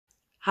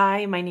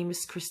Hi, my name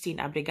is Christine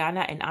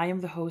Abrigana, and I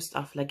am the host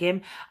of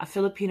Lagim, a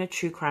Filipino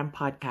true crime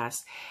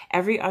podcast.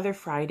 Every other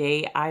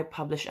Friday, I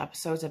publish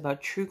episodes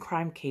about true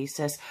crime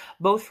cases,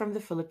 both from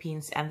the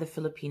Philippines and the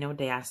Filipino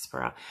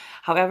diaspora.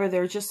 However,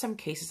 there are just some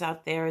cases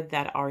out there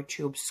that are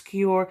too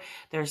obscure,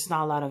 there's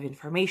not a lot of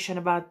information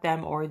about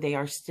them, or they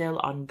are still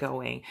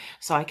ongoing.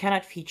 So I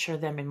cannot feature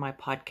them in my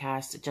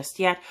podcast just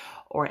yet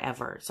or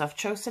ever. So I've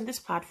chosen this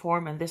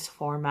platform and this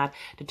format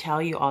to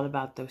tell you all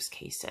about those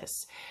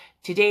cases.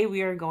 Today,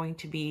 we are going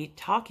to be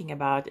talking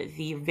about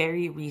the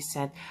very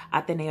recent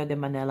Ateneo De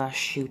Manila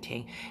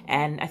shooting.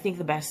 And I think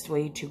the best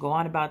way to go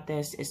on about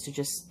this is to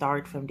just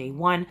start from day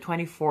 1,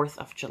 24th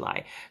of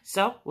July.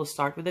 So we'll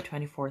start with the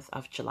 24th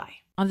of July.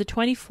 On the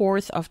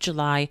 24th of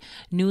July,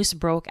 news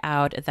broke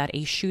out that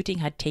a shooting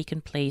had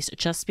taken place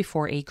just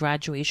before a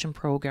graduation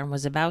program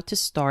was about to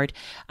start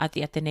at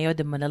the Ateneo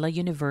de Manila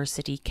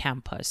University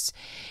campus.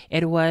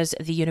 It was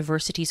the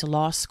university's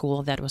law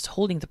school that was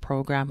holding the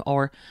program,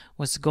 or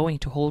was going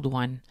to hold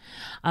one.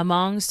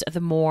 Amongst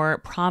the more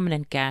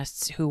prominent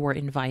guests who were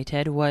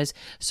invited was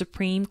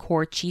Supreme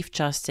Court Chief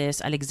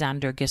Justice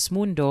Alexander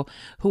Gesmundo,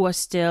 who was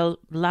still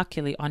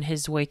luckily on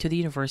his way to the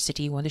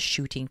university when the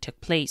shooting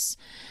took place.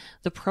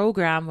 The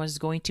program was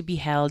going to be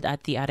held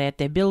at the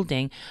Arete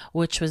building,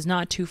 which was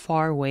not too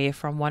far away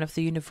from one of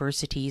the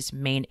university's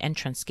main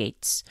entrance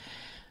gates.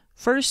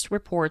 First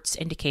reports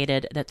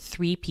indicated that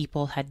 3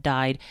 people had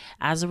died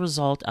as a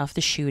result of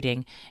the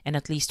shooting, and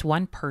at least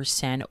 1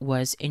 person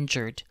was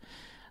injured.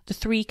 The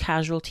 3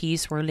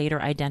 casualties were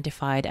later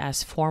identified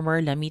as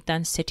former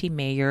Lamitan City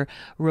Mayor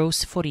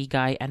Rose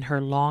Forigay and her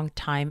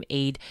longtime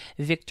aide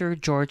Victor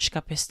George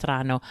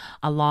Capistrano,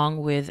 along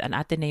with an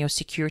Ateneo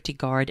security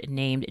guard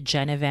named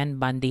Genevieve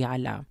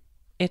Bandiala.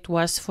 It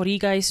was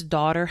Forigay's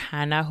daughter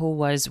Hannah who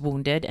was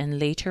wounded and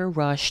later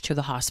rushed to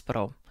the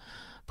hospital.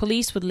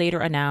 Police would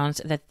later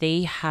announce that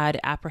they had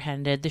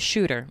apprehended the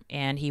shooter,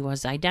 and he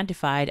was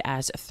identified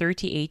as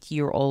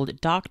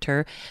 38-year-old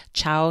Dr.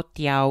 Chow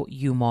Tiao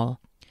Yumol.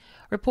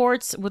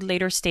 Reports would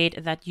later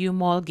state that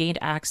Yumol gained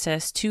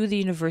access to the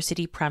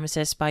university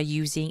premises by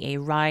using a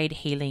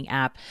ride-hailing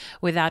app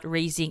without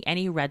raising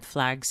any red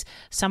flags,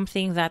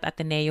 something that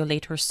Ateneo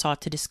later sought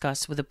to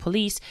discuss with the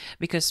police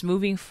because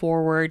moving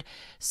forward,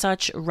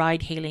 such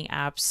ride-hailing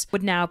apps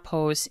would now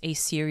pose a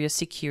serious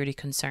security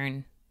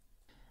concern.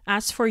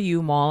 As for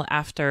Yumol,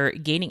 after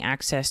gaining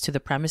access to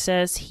the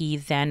premises, he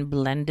then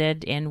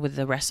blended in with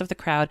the rest of the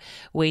crowd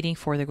waiting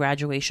for the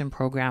graduation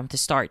program to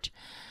start.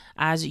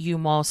 As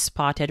Yumol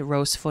spotted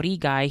Rose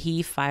Forigay,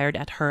 he fired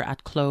at her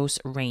at close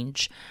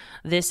range.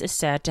 This is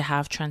said to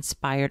have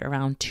transpired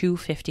around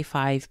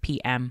 2:55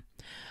 p.m.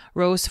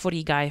 Rose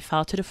Forigay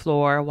fell to the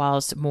floor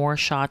whilst more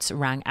shots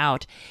rang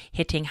out,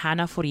 hitting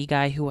Hannah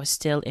Forigay, who was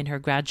still in her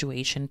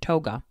graduation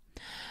toga.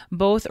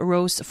 Both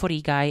Rose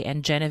Forigay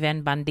and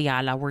Genevieve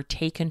Bandiala were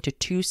taken to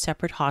 2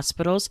 separate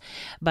hospitals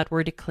but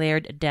were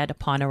declared dead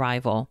upon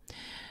arrival.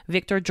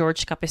 Victor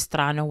George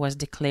Capistrano was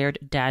declared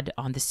dead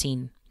on the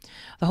scene.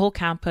 The whole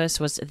campus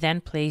was then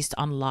placed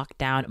on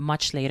lockdown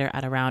much later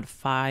at around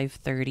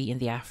 5:30 in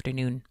the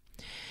afternoon.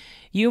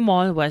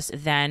 Yumol was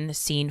then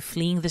seen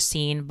fleeing the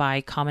scene by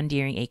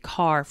commandeering a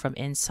car from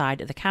inside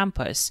the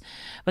campus,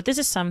 but this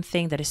is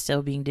something that is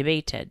still being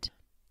debated.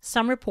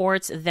 Some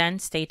reports then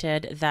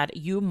stated that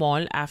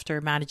Yumol,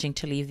 after managing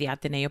to leave the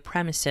Ateneo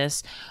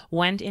premises,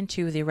 went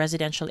into the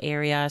residential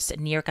areas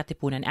near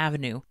Katipunan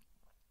Avenue.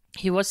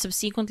 He was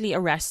subsequently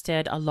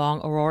arrested along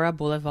Aurora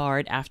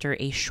Boulevard after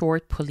a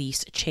short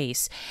police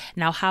chase.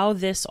 Now, how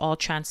this all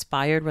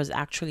transpired was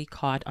actually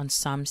caught on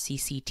some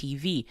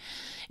CCTV.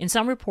 In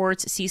some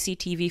reports,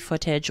 CCTV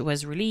footage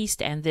was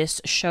released, and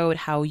this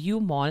showed how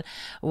Yumol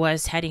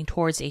was heading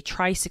towards a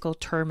tricycle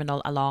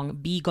terminal along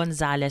B.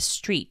 Gonzales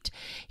Street.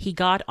 He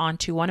got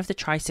onto one of the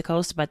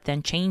tricycles but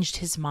then changed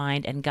his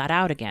mind and got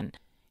out again.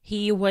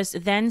 He was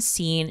then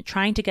seen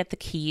trying to get the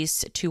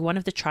keys to one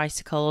of the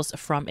tricycles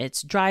from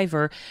its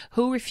driver,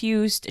 who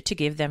refused to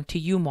give them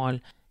to Yumol.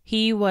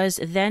 He was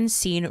then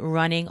seen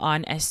running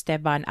on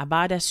Esteban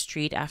Abada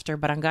Street after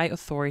barangay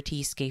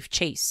authorities gave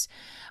chase.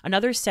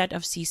 Another set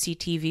of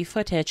CCTV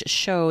footage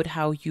showed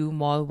how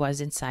Yumol was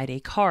inside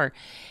a car.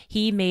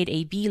 He made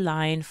a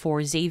beeline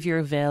for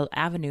Xavierville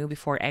Avenue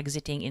before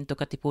exiting into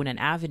Katipunan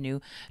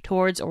Avenue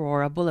towards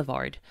Aurora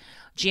Boulevard.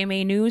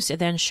 GMA News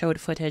then showed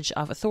footage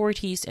of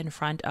authorities in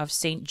front of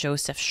St.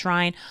 Joseph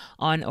Shrine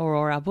on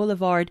Aurora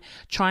Boulevard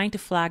trying to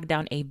flag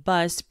down a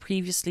bus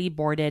previously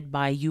boarded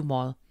by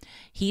Yumol.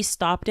 He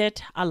stopped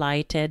it,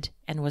 alighted,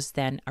 and was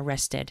then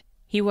arrested.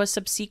 He was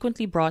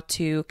subsequently brought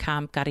to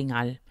Camp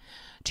Karingal.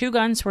 2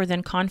 guns were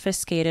then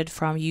confiscated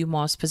from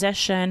Yumol's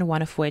possession,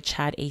 one of which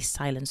had a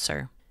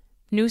silencer.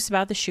 News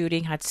about the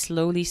shooting had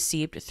slowly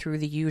seeped through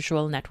the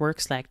usual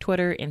networks like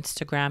Twitter,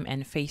 Instagram,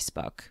 and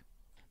Facebook.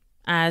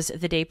 As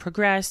the day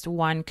progressed,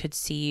 one could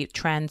see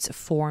trends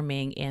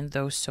forming in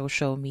those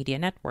social media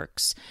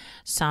networks.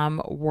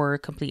 Some were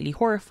completely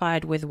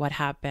horrified with what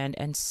happened,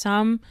 and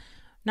some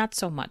not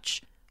so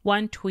much.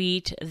 One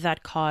tweet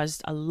that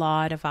caused a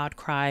lot of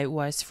outcry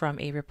was from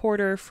a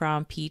reporter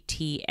from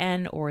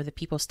PTN, or the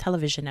People's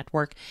Television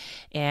Network,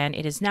 and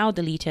it is now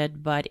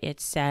deleted, but it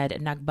said,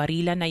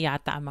 "Nagbarila na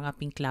yata ang mga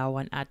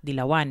Pinklawan at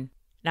Dilawan."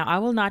 Now, I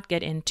will not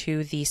get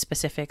into the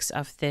specifics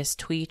of this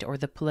tweet or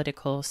the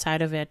political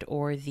side of it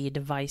or the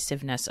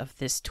divisiveness of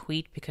this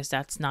tweet because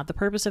that's not the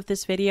purpose of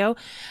this video.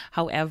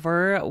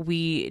 However,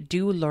 we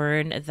do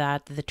learn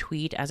that the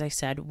tweet, as I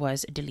said,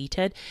 was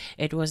deleted.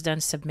 It was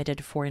then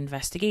submitted for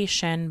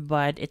investigation,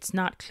 but it's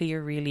not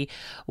clear really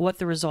what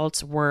the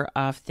results were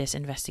of this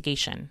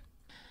investigation.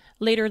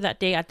 Later that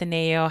day,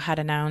 Ateneo had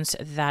announced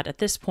that at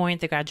this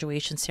point, the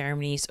graduation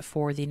ceremonies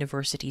for the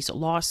university's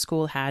law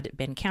school had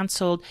been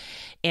canceled,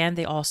 and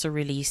they also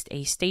released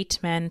a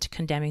statement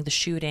condemning the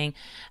shooting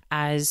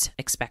as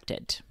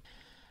expected.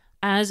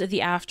 As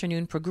the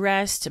afternoon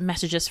progressed,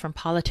 messages from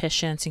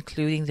politicians,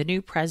 including the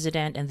new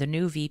president and the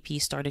new VP,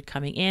 started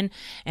coming in,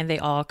 and they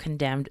all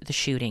condemned the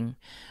shooting.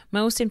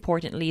 Most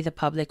importantly, the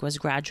public was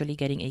gradually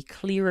getting a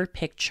clearer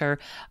picture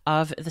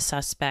of the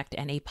suspect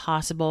and a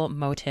possible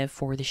motive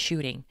for the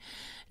shooting.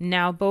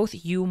 Now, both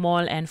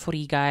Yumol and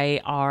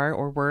Furigay are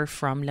or were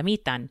from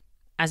Lamitan.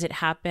 As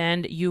it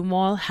happened,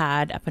 Yumol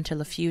had, up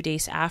until a few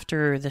days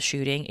after the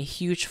shooting, a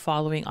huge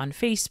following on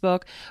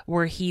Facebook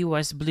where he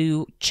was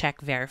blue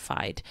check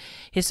verified.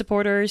 His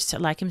supporters,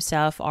 like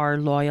himself, are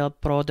loyal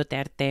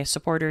pro-Duterte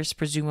supporters,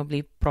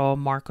 presumably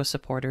pro-Marcos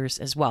supporters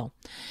as well.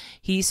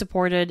 He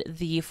supported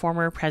the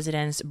former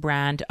president's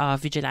brand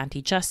of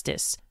vigilante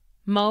justice.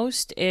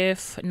 Most,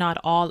 if not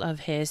all,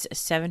 of his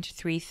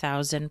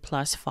 73,000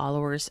 plus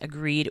followers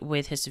agreed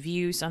with his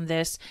views on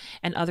this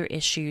and other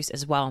issues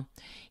as well.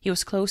 He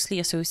was closely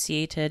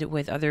associated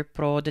with other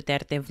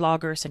pro-Duterte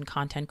vloggers and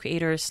content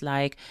creators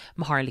like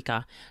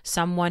Maharlika,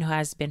 someone who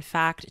has been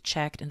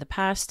fact-checked in the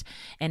past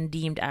and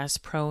deemed as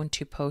prone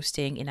to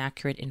posting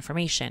inaccurate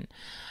information.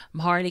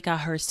 Maharlika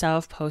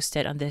herself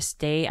posted on this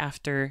day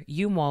after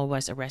Yumol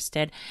was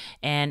arrested,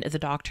 and the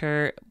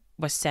doctor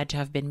was said to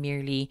have been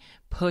merely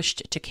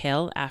pushed to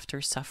kill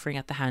after suffering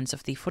at the hands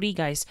of the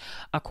Furigays,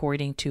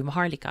 according to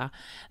Maharlika.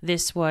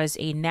 This was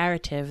a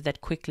narrative that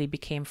quickly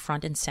became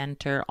front and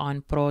center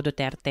on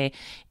pro-Duterte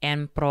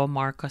and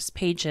pro-Marcos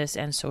pages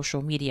and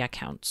social media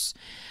accounts.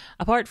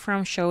 Apart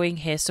from showing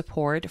his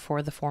support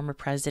for the former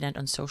president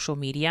on social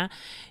media,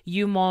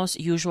 Yumol's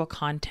usual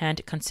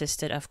content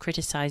consisted of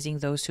criticizing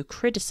those who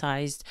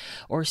criticized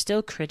or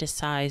still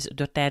criticize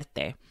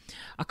Duterte.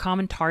 A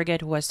common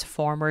target was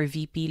former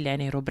VP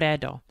Lene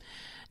Robredo.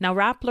 Now,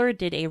 Rappler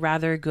did a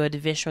rather good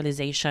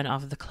visualization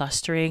of the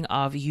clustering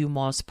of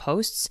Yumol's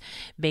posts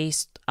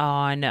based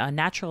on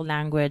natural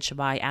language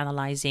by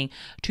analyzing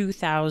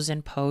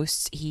 2,000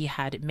 posts he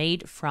had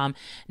made from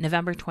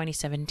November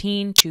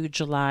 2017 to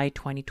July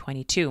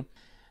 2022.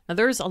 Now,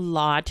 there's a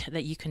lot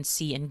that you can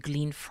see and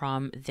glean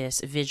from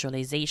this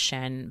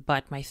visualization,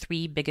 but my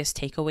three biggest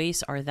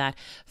takeaways are that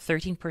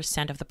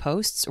 13% of the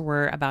posts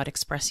were about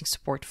expressing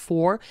support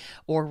for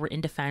or were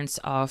in defense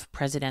of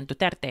President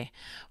Duterte.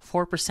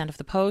 4% of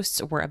the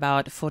posts were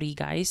about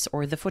Furigays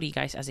or the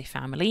Furigays as a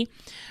family.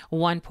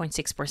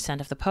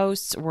 1.6% of the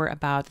posts were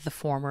about the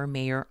former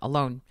mayor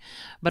alone.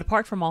 But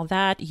apart from all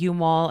that,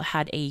 Yumol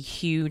had a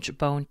huge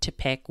bone to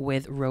pick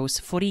with Rose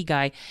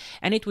Furigay,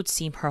 and it would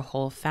seem her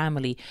whole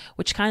family,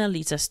 which kind of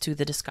leads us to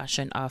the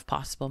discussion of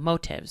possible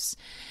motives.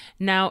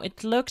 Now,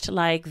 it looked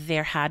like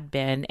there had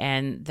been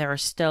and there are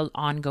still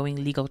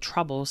ongoing legal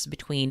troubles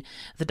between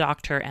the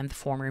doctor and the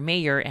former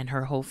mayor and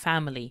her whole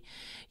family.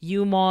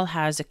 Yumol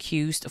has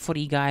accused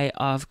Furigay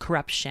of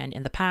corruption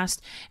in the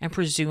past and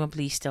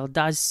presumably still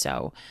does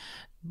so.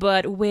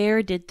 But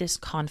where did this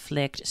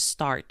conflict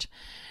start?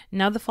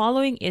 Now, the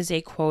following is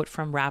a quote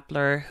from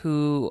Rappler,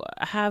 who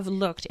have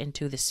looked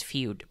into this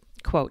feud.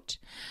 Quote,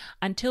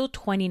 "Until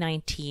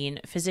 2019,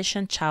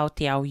 physician Chow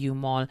Tiao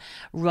Yumol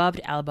rubbed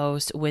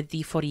elbows with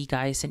the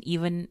Furigays and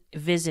even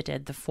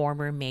visited the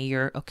former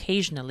mayor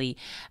occasionally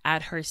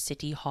at her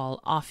city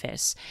hall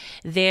office.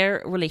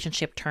 Their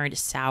relationship turned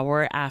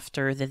sour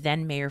after the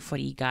then mayor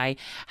Furigay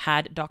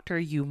had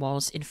Dr.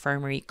 Yumol's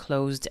infirmary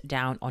closed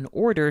down on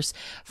orders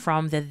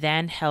from the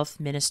then health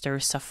minister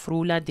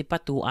Safrula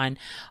Dipatuan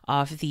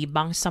of the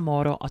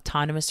Bangsamoro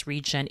Autonomous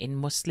Region in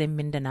Muslim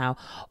Mindanao,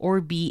 or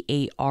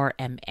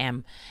BARMM.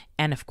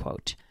 End of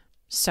quote.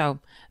 So,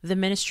 the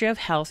Ministry of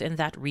Health in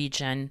that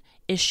region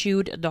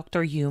issued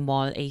Dr.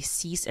 Yumol a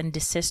cease and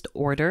desist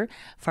order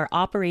for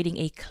operating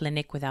a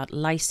clinic without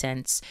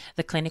license.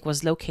 The clinic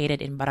was located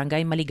in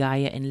Barangay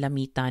Maligaya in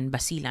Lamitan,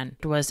 Basilan.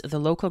 It was the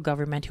local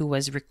government who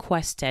was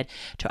requested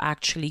to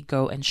actually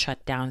go and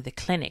shut down the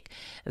clinic.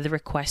 The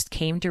request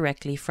came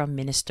directly from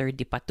Minister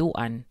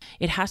Dipatuan.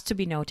 It has to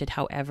be noted,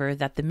 however,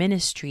 that the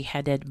ministry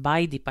headed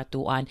by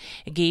Dipatuan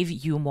gave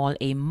Yumol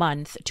a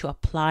month to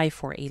apply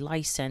for a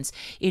license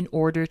in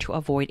order to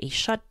avoid a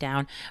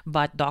shutdown,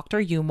 but Dr.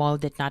 Yumol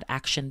did not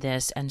action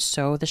this, and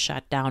so the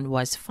shutdown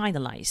was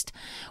finalized.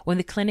 When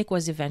the clinic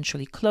was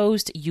eventually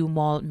closed,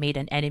 Yumol made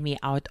an enemy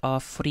out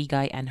of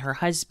Furigay and her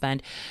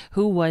husband,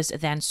 who was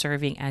then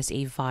serving as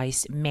a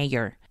vice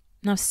mayor.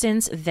 Now,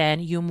 since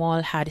then,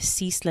 Yumol had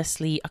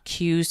ceaselessly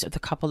accused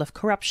the couple of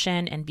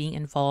corruption and being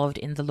involved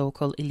in the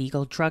local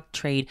illegal drug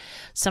trade,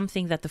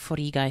 something that the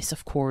Forigais,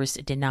 of course,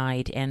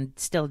 denied and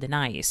still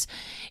denies.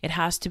 It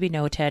has to be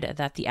noted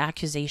that the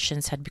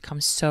accusations had become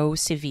so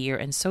severe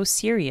and so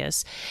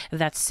serious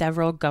that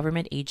several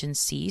government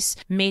agencies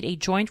made a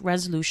joint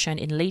resolution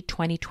in late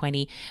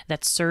 2020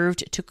 that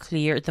served to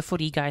clear the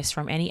Forigais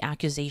from any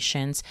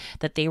accusations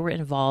that they were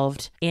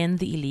involved in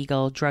the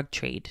illegal drug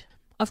trade.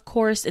 Of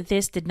course,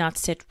 this did not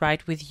sit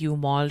right with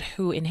Yumol,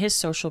 who in his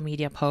social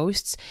media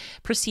posts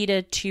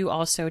proceeded to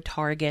also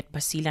target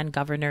Basilan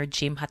Governor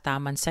Jim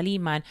Hataman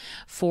Saliman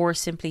for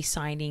simply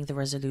signing the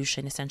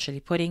resolution, essentially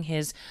putting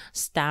his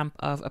stamp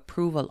of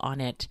approval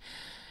on it.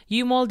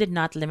 Yumol did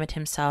not limit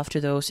himself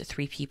to those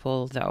three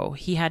people, though.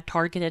 He had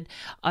targeted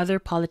other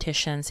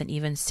politicians and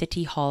even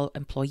City Hall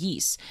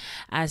employees.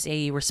 As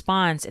a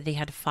response, they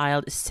had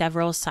filed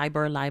several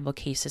cyber libel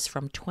cases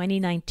from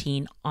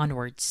 2019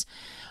 onwards.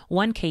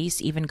 One case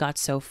even got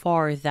so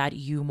far that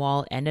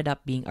Yumol ended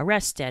up being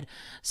arrested,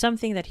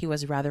 something that he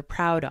was rather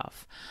proud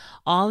of.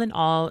 All in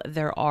all,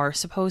 there are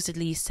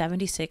supposedly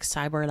 76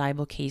 cyber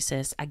libel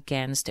cases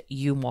against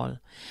Yumol.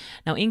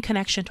 Now, in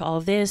connection to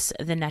all this,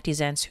 the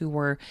netizens who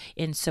were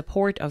in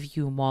support of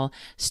Yumol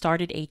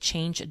started a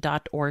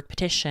change.org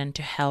petition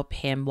to help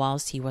him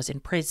whilst he was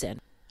in prison.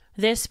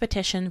 This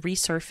petition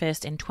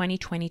resurfaced in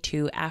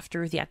 2022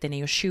 after the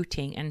Ateneo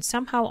shooting and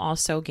somehow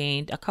also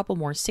gained a couple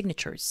more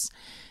signatures.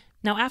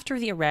 Now, after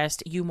the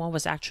arrest, Yumol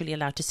was actually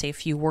allowed to say a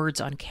few words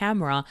on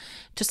camera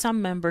to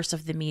some members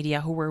of the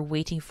media who were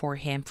waiting for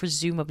him,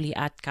 presumably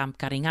at Camp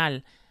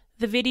Karingal.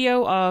 The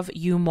video of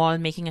Yumol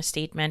making a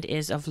statement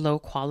is of low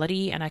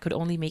quality, and I could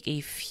only make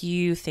a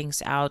few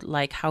things out,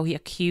 like how he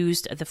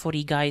accused the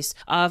Forigais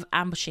of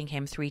ambushing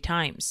him 3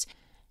 times.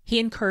 He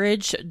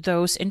encouraged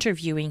those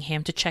interviewing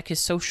him to check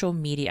his social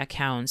media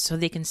accounts so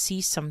they can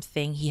see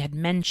something he had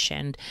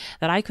mentioned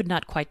that I could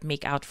not quite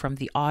make out from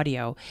the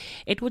audio.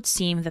 It would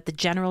seem that the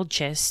general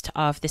gist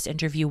of this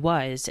interview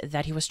was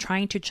that he was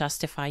trying to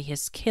justify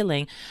his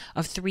killing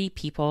of 3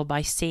 people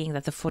by saying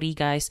that the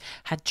Forigais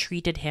had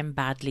treated him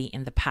badly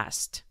in the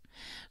past.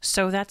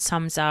 So that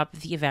sums up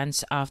the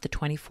events of the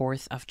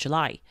 24th of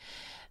July.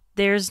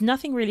 There's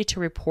nothing really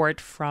to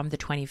report from the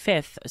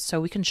 25th,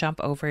 so we can jump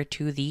over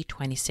to the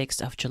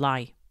 26th of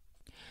July.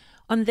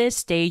 On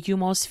this day,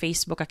 Yumol's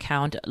Facebook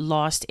account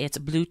lost its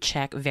blue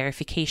check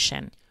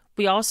verification.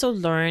 We also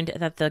learned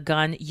that the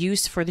gun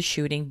used for the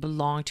shooting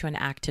belonged to an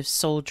active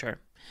soldier.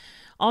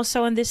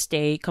 Also on this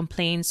day,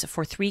 complaints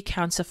for 3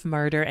 counts of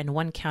murder and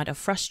 1 count of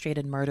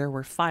frustrated murder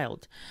were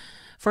filed.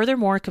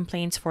 Furthermore,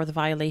 complaints for the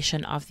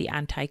violation of the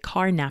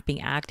Anti-Carnapping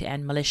Act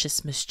and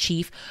malicious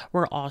mischief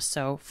were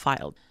also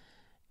filed.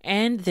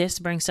 And this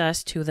brings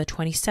us to the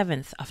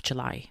 27th of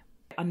July.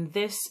 On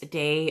this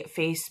day,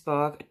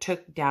 Facebook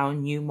took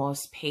down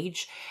Yumol's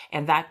page,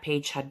 and that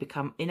page had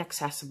become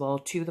inaccessible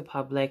to the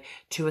public,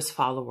 to his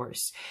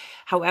followers.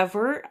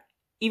 However,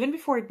 even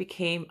before it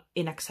became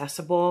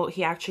inaccessible,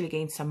 he actually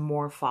gained some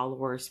more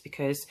followers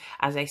because,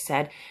 as I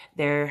said,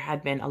 there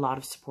had been a lot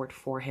of support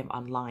for him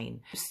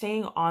online.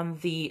 Staying on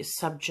the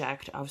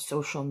subject of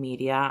social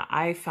media,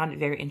 I found it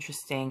very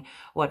interesting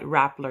what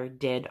Rappler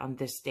did on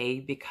this day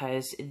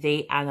because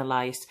they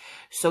analyzed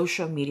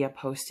social media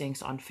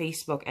postings on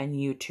Facebook and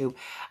YouTube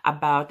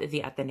about the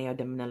Ateneo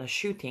De Manila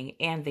shooting,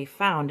 and they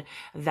found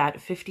that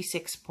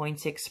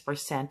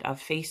 56.6%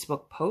 of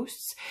Facebook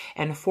posts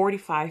and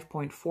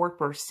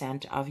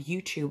 45.4% of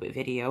YouTube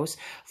videos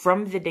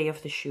from the day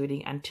of the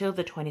shooting until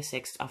the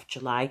 26th of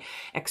July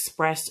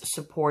expressed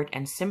support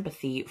and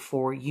sympathy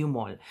for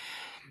Yumol.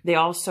 They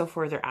also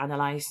further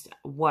analyzed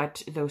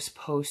what those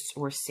posts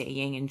were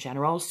saying in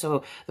general.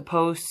 So the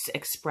posts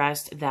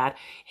expressed that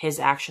his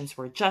actions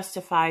were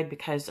justified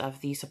because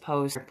of the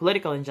supposed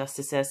political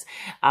injustices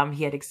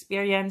he had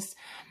experienced.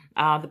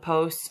 The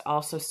posts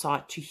also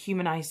sought to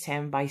humanize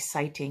him by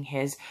citing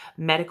his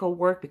medical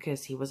work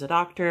because he was a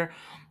doctor.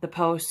 The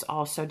posts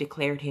also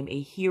declared him a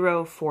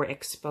hero for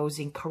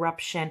exposing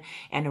corruption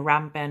and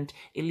rampant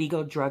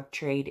illegal drug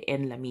trade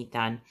in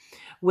Lamitan.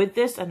 With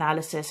this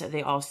analysis,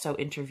 they also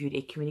interviewed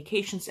a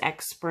communications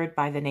expert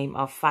by the name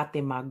of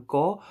Fatima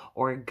Go,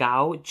 or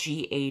Gao,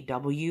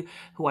 G-A-W,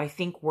 who I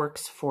think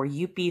works for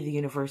UP, the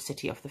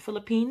University of the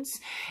Philippines.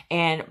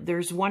 And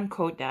there's one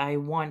quote that I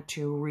want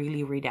to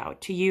really read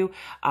out to you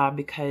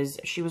because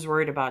she was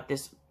worried about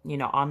this,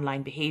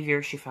 online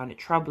behavior. She found it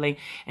troubling,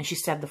 and she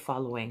said the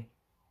following.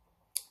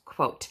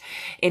 Quote,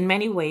 "In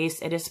many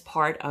ways, it is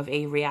part of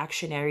a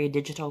reactionary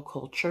digital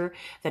culture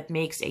that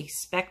makes a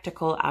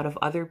spectacle out of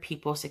other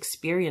people's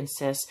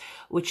experiences,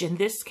 which in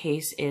this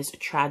case is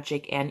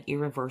tragic and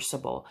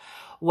irreversible.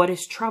 What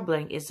is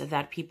troubling is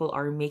that people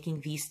are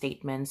making these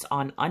statements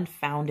on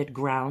unfounded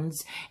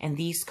grounds, and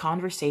these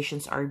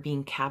conversations are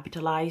being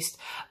capitalized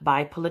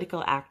by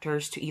political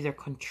actors to either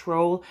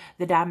control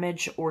the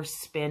damage or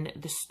spin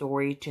the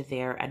story to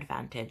their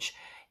advantage."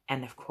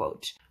 End of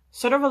quote.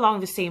 Sort of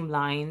along the same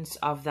lines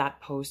of that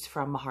post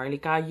from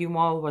Maharlika,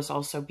 Yumol was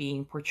also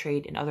being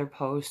portrayed in other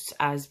posts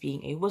as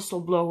being a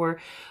whistleblower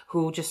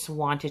who just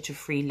wanted to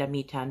free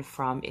Lamitan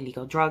from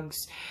illegal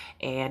drugs,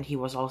 and he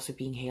was also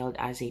being hailed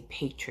as a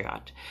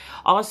patriot.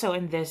 Also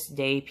in this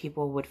day,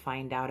 people would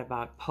find out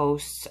about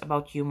posts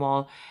about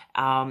Yumol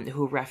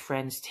who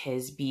referenced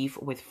his beef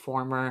with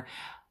former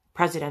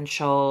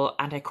Presidential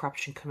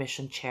Anti-Corruption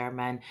Commission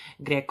Chairman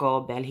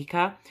Greco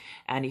Belhica.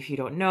 And if you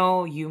don't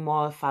know,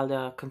 Yumol filed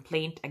a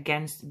complaint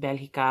against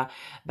Belhica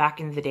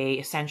back in the day,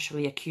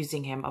 essentially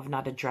accusing him of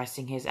not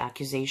addressing his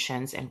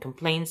accusations and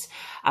complaints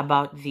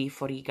about the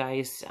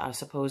Forigay's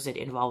supposed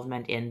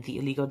involvement in the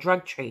illegal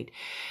drug trade.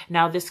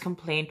 Now, this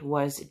complaint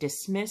was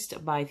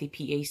dismissed by the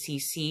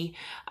PACC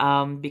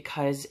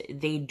because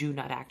they do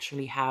not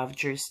actually have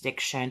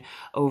jurisdiction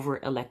over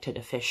elected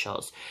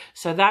officials.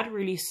 So that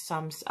really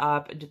sums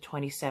up the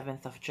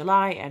 27th of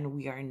July, and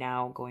we are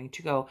now going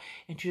to go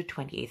into the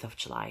 28th of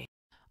July.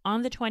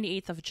 On the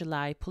 28th of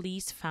July,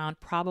 police found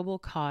probable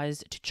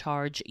cause to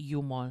charge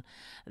Yumol.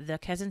 The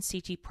Quezon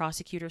City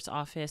Prosecutor's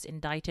Office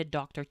indicted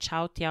Dr.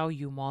 Chow Tiao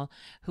Yumol,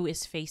 who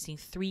is facing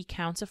 3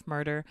 counts of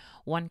murder,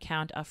 1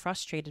 count of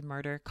frustrated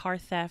murder, car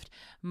theft,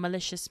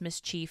 malicious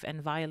mischief,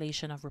 and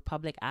violation of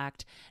Republic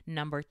Act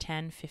number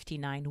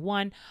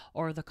 10591,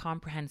 or the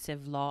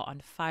Comprehensive Law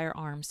on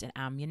Firearms and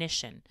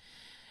Ammunition.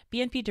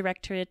 PNP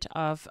Directorate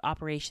of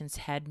Operations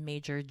Head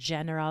Major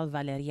General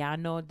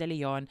Valeriano De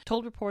Leon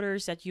told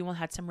reporters that Yumol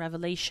had some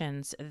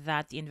revelations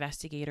that the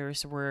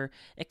investigators were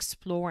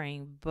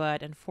exploring,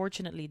 but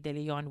unfortunately De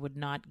Leon would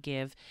not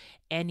give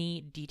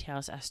any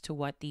details as to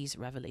what these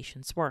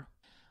revelations were.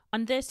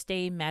 On this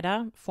day,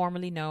 Meta,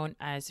 formerly known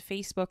as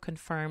Facebook,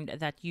 confirmed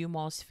that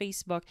Yumol's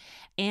Facebook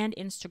and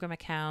Instagram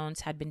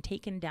accounts had been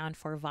taken down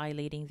for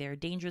violating their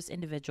dangerous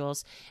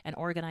individuals and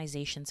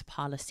organizations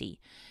policy.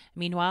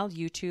 Meanwhile,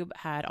 YouTube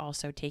had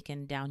also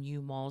taken down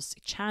Yumol's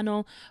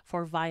channel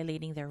for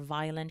violating their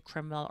violent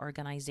criminal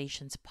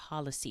organizations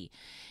policy.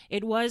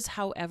 It was,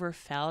 however,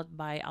 felt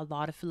by a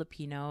lot of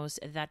Filipinos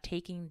that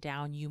taking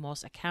down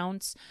Yumol's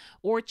accounts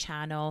or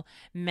channel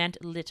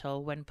meant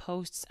little when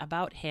posts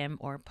about him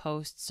or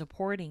posts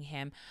supporting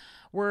him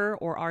were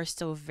or are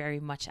still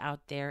very much out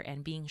there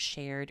and being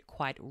shared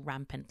quite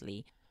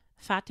rampantly.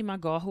 Fatima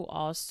Go, who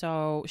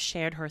also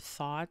shared her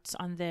thoughts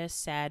on this,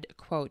 said,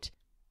 quote,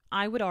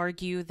 "I would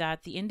argue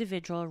that the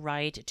individual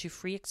right to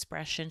free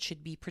expression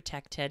should be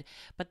protected,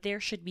 but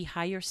there should be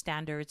higher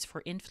standards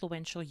for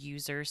influential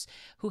users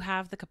who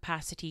have the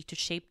capacity to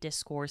shape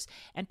discourse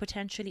and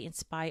potentially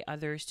inspire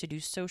others to do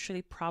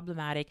socially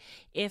problematic,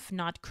 if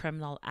not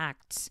criminal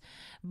acts.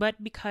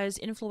 But because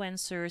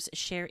influencers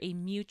share a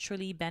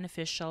mutually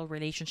beneficial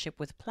relationship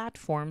with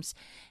platforms,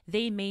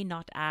 they may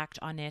not act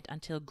on it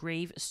until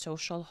grave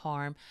social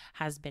harm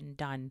has been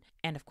done."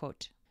 End of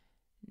quote.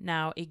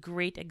 Now, a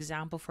great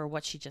example for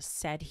what she just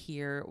said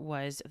here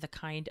was the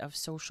kind of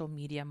social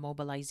media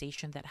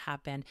mobilization that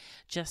happened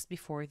just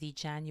before the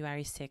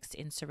January 6th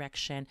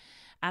insurrection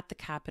at the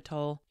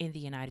Capitol in the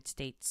United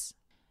States.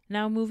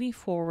 Now, moving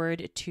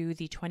forward to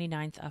the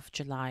 29th of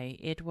July,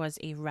 it was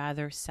a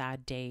rather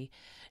sad day.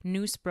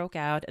 News broke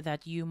out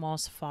that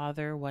Yumol's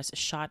father was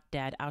shot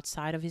dead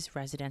outside of his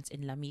residence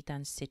in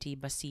Lamitan City,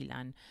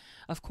 Basilan.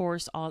 Of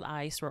course, all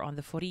eyes were on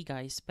the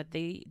Forigays, but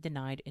they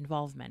denied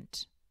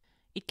involvement.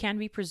 It can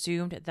be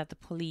presumed that the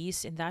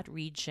police in that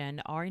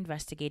region are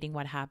investigating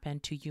what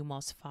happened to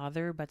Yumol's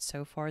father, but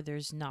so far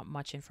there's not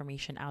much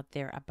information out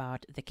there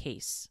about the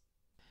case.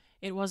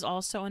 It was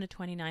also on the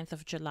 29th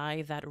of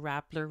July that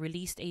Rappler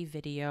released a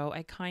video,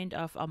 a kind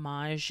of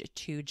homage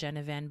to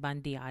Genevieve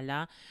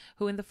Bandiala,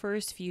 who in the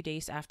first few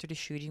days after the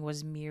shooting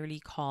was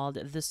merely called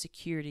the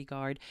security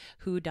guard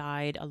who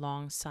died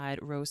alongside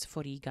Rose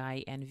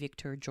Forigay and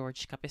Victor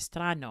George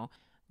Capistrano.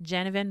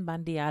 Genevieve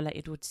Bandiala,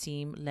 it would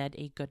seem, led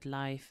a good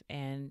life,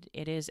 and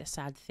it is a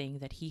sad thing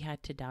that he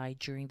had to die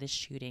during this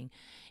shooting.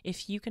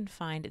 If you can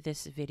find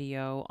this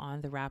video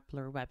on the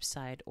Rappler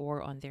website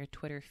or on their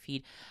Twitter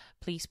feed,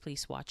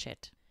 please watch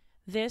it.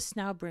 This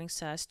now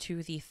brings us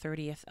to the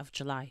 30th of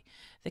July.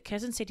 The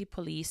Quezon City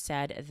Police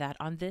said that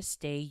on this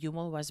day,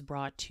 Yumol was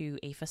brought to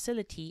a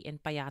facility in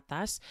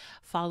Payatas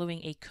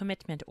following a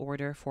commitment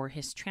order for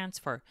his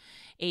transfer.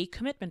 A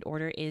commitment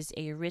order is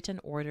a written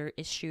order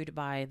issued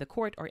by the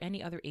court or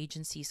any other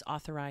agencies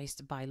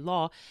authorized by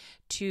law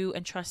to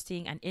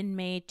entrusting an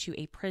inmate to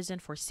a prison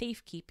for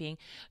safekeeping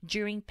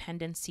during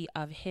pendency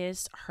of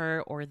his,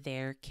 her, or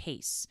their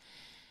case.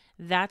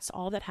 That's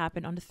all that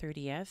happened on the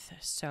 30th,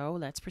 so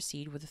let's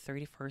proceed with the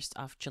 31st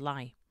of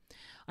July.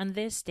 On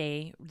this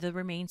day, the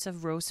remains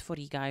of Rose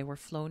Forigay were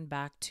flown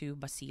back to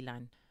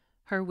Basilan.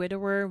 Her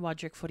widower,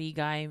 Wadrick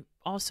Forigay,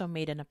 also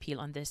made an appeal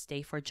on this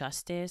day for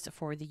justice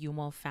for the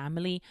Yumol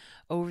family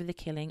over the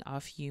killing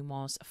of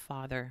Yumol's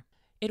father.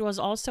 It was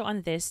also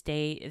on this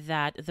day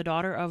that the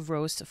daughter of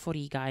Rose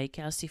Forigay,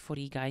 Kelsey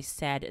Forigay,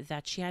 said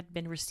that she had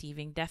been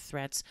receiving death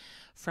threats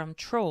from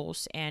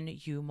trolls and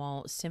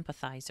Yumol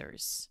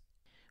sympathizers.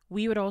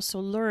 We would also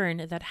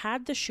learn that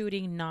had the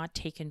shooting not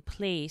taken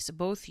place,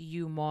 both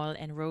Yumol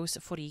and Rose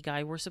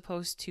Forigay were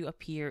supposed to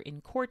appear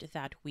in court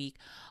that week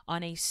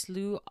on a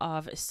slew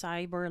of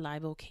cyber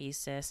libel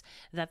cases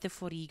that the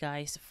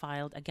Forigays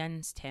filed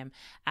against him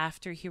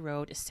after he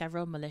wrote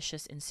several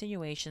malicious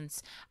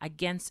insinuations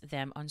against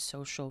them on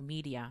social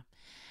media.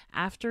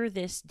 After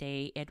this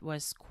day, it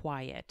was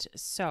quiet.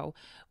 So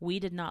we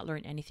did not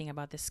learn anything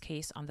about this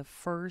case on the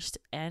 1st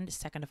and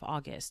 2nd of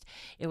August.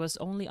 It was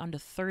only on the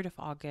 3rd of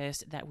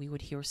August that we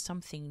would hear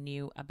something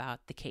new about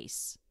the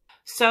case.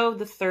 So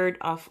the 3rd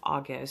of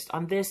August,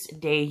 on this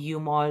day,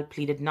 Yumol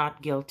pleaded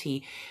not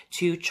guilty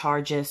to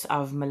charges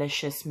of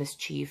malicious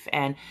mischief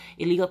and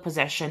illegal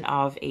possession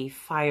of a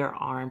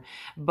firearm.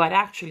 But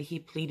actually, he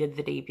pleaded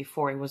the day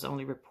before. It was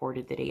only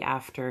reported the day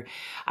after.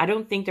 I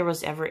don't think there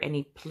was ever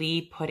any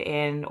plea put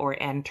in or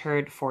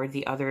entered for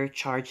the other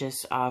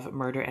charges of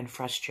murder and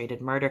frustrated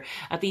murder.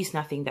 At least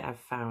nothing that I've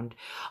found.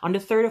 On the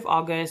 3rd of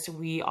August,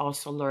 we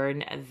also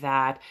learned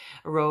that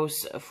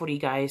Rose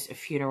Forigay's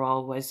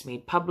funeral was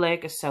made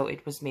public. So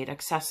it was made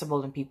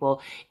accessible and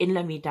people in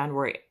Lamitan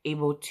were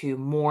able to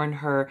mourn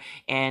her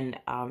and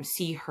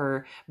see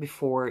her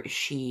before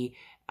she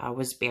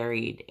was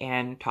buried.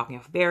 And talking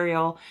of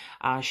burial,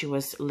 she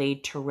was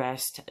laid to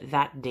rest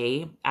that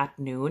day at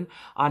noon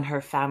on her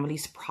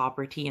family's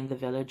property in the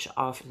village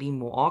of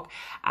Limuok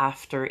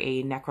after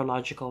a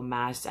necrological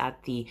mass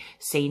at the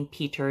St.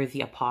 Peter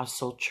the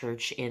Apostle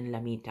Church in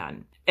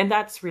Lamitan. And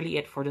that's really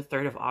it for the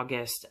 3rd of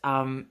August.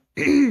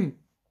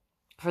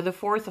 For the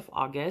 4th of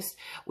August,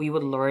 we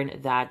would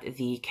learn that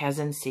the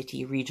Quezon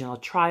City Regional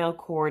Trial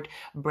Court,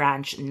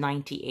 Branch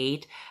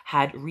 98,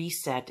 had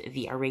reset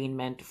the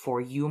arraignment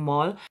for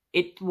Yumol.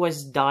 It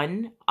was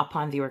done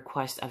upon the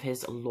request of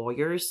his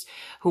lawyers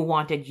who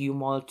wanted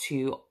Yumol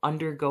to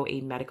undergo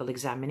a medical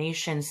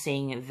examination,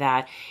 saying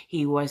that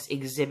he was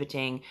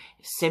exhibiting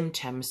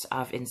symptoms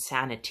of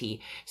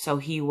insanity. So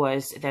he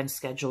was then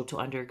scheduled to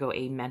undergo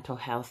a mental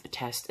health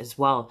test as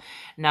well.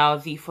 Now,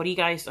 the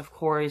Forigays, of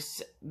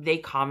course, they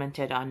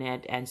commented on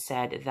it and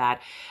said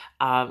that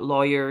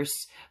lawyers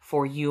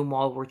for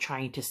Yumol were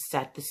trying to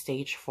set the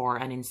stage for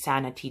an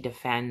insanity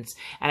defense.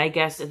 And I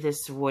guess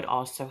this would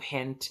also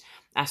hint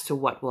as to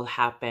what will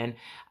happen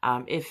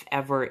if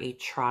ever a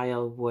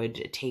trial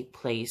would take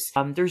place.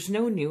 There's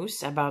no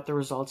news about the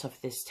results of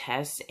this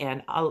test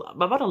and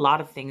about a lot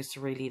of things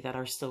really that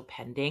are still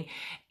pending.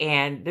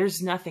 And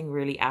there's nothing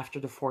really after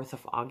the 4th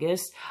of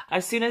August.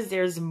 As soon as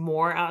there's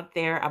more out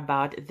there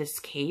about this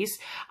case,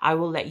 I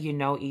will let you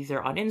know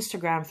either on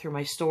Instagram through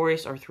my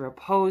stories or through a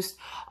post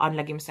on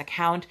Lagim's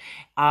account,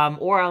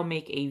 or I'll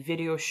make a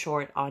video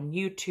short on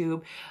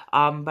YouTube.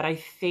 But I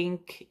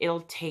think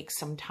it'll take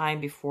some time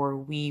before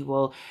we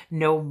will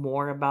know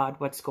more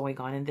about what's going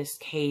on in this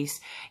case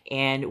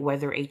and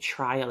whether a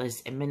trial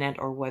is imminent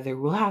or whether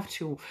we'll have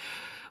to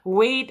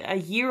wait a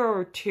year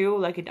or two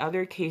like in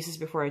other cases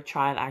before a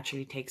trial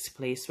actually takes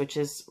place, which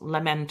is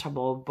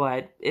lamentable,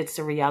 but it's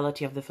the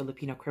reality of the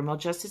Filipino criminal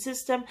justice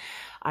system,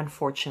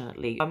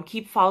 unfortunately.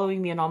 Keep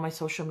following me on all my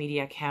social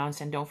media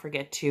accounts and don't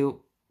forget to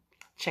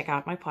check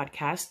out my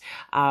podcast.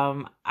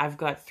 I've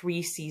got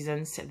 3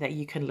 seasons that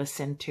you can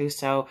listen to,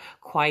 so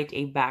quite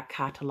a back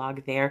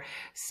catalog there.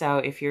 So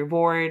if you're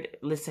bored,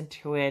 listen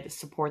to it,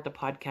 support the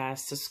podcast,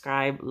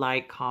 subscribe,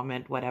 like,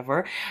 comment,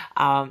 whatever.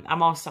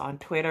 I'm also on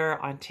Twitter,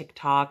 on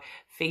TikTok,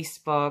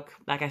 Facebook,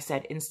 like I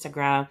said,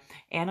 Instagram,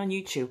 and on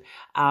YouTube.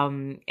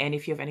 And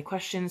if you have any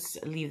questions,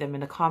 leave them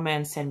in the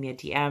comments, send me a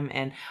DM,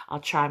 and I'll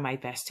try my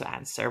best to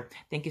answer.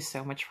 Thank you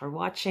so much for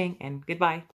watching, and goodbye.